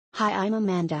Hi, I'm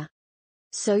Amanda.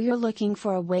 So you're looking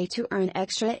for a way to earn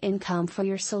extra income for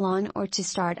your salon or to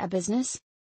start a business?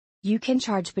 You can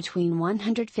charge between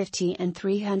 $150 and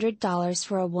 $300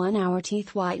 for a 1-hour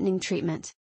teeth whitening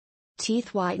treatment.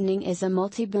 Teeth whitening is a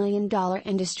multi-billion-dollar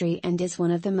industry and is one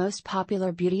of the most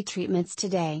popular beauty treatments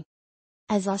today.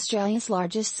 As Australia's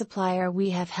largest supplier,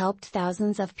 we have helped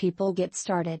thousands of people get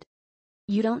started.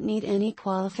 You don't need any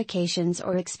qualifications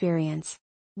or experience.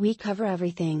 We cover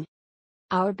everything.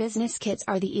 Our business kits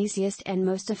are the easiest and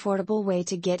most affordable way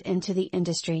to get into the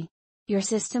industry. Your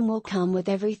system will come with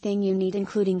everything you need,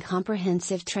 including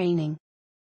comprehensive training.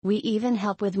 We even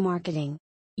help with marketing.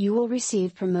 You will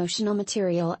receive promotional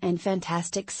material and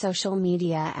fantastic social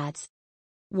media ads.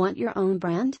 Want your own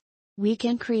brand? We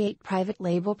can create private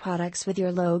label products with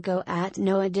your logo at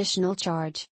no additional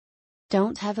charge.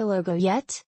 Don't have a logo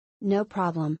yet? No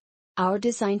problem. Our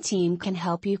design team can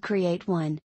help you create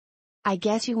one. I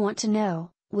guess you want to know,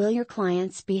 will your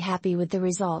clients be happy with the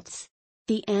results?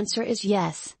 The answer is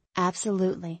yes,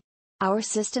 absolutely. Our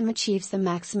system achieves the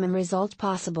maximum result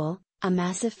possible, a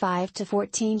massive 5 to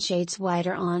 14 shades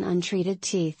whiter on untreated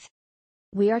teeth.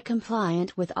 We are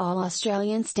compliant with all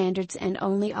Australian standards and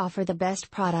only offer the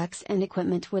best products and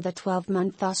equipment with a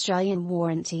 12-month Australian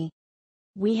warranty.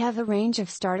 We have a range of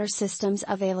starter systems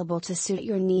available to suit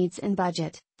your needs and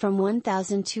budget, from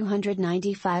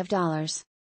 $1,295.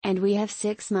 And we have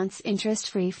 6 months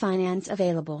interest-free finance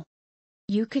available.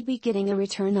 You could be getting a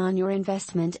return on your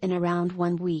investment in around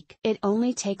 1 week. It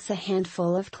only takes a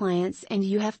handful of clients and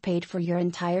you have paid for your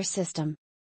entire system.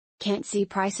 Can't see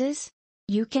prices?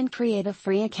 You can create a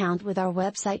free account with our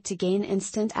website to gain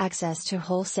instant access to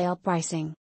wholesale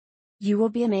pricing. You will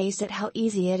be amazed at how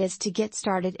easy it is to get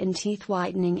started in teeth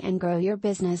whitening and grow your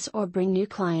business or bring new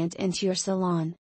client into your salon.